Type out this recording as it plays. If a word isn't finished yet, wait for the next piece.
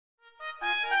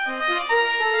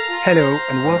Hello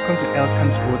and welcome to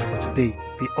Elkan's Word for Today,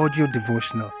 the audio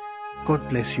devotional. God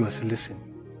bless you as you listen.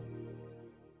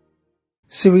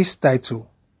 Series title,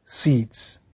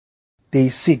 Seeds. Day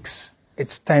 6,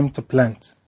 it's time to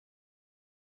plant.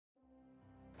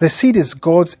 The seed is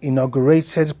God's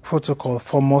inaugurated protocol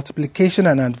for multiplication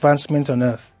and advancement on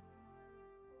earth.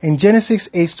 In Genesis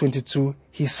 8:22,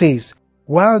 he says,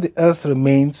 "While the earth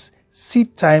remains,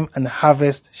 seed time and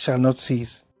harvest shall not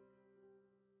cease."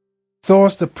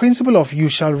 Thus, the principle of you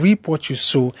shall reap what you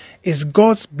sow is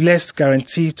God's blessed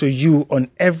guarantee to you on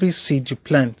every seed you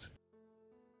plant.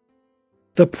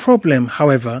 The problem,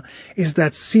 however, is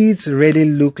that seeds rarely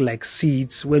look like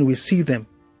seeds when we see them.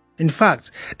 In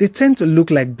fact, they tend to look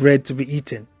like bread to be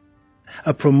eaten.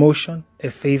 A promotion,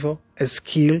 a favor, a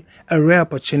skill, a rare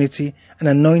opportunity, an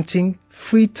anointing,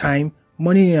 free time,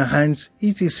 money in your hands,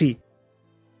 etc.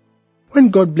 When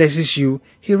God blesses you,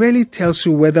 He rarely tells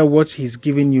you whether what He's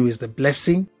giving you is the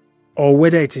blessing or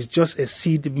whether it is just a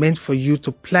seed meant for you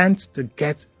to plant to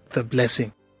get the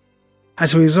blessing.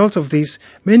 As a result of this,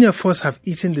 many of us have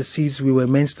eaten the seeds we were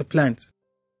meant to plant.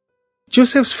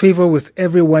 Joseph's favor with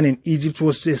everyone in Egypt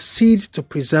was a seed to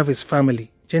preserve his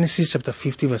family. Genesis chapter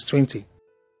 50 verse 20.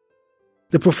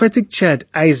 The prophetic child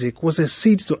Isaac was a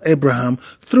seed to Abraham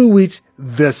through which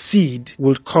the seed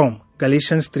would come.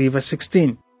 Galatians 3 verse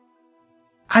 16.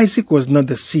 Isaac was not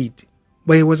the seed,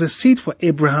 but he was a seed for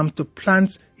Abraham to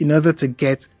plant in order to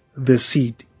get the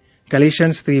seed.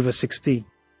 Galatians 3 verse 16.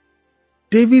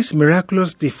 David's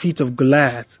miraculous defeat of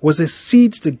Goliath was a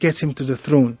seed to get him to the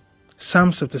throne.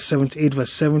 Psalms chapter 78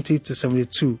 verse 70 to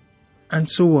 72, and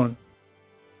so on.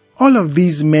 All of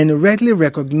these men readily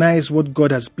recognized what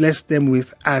God has blessed them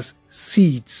with as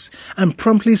seeds and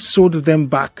promptly sowed them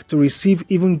back to receive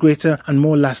even greater and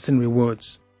more lasting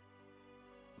rewards.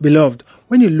 Beloved,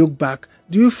 when you look back,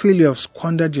 do you feel you have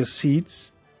squandered your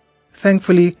seeds?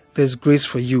 Thankfully, there's grace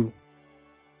for you.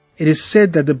 It is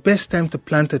said that the best time to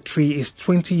plant a tree is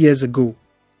 20 years ago,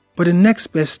 but the next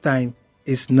best time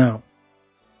is now.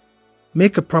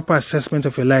 Make a proper assessment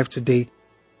of your life today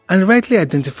and rightly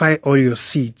identify all your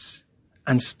seeds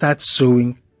and start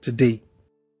sowing today.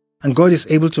 And God is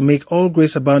able to make all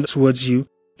grace abound towards you,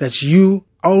 that you,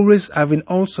 always having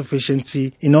all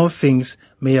sufficiency in all things,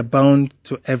 may abound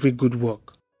to every good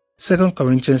work. 2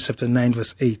 Corinthians chapter 9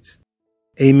 verse 8.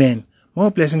 Amen. More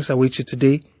blessings await you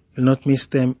today. You'll not miss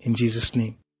them in Jesus'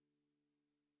 name.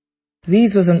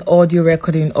 This was an audio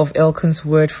recording of Elkan's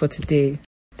Word for Today,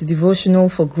 the devotional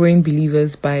for growing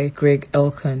believers by Greg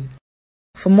Elkan.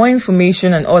 For more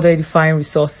information and other edifying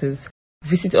resources,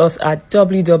 visit us at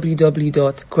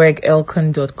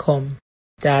www.gregelkan.com.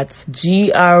 That's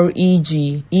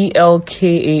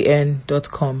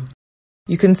GREGELKAN.com.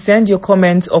 You can send your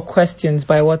comments or questions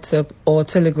by WhatsApp or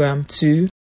Telegram to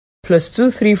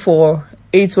 +234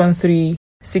 813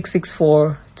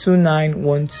 664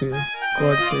 2912.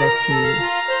 God bless you.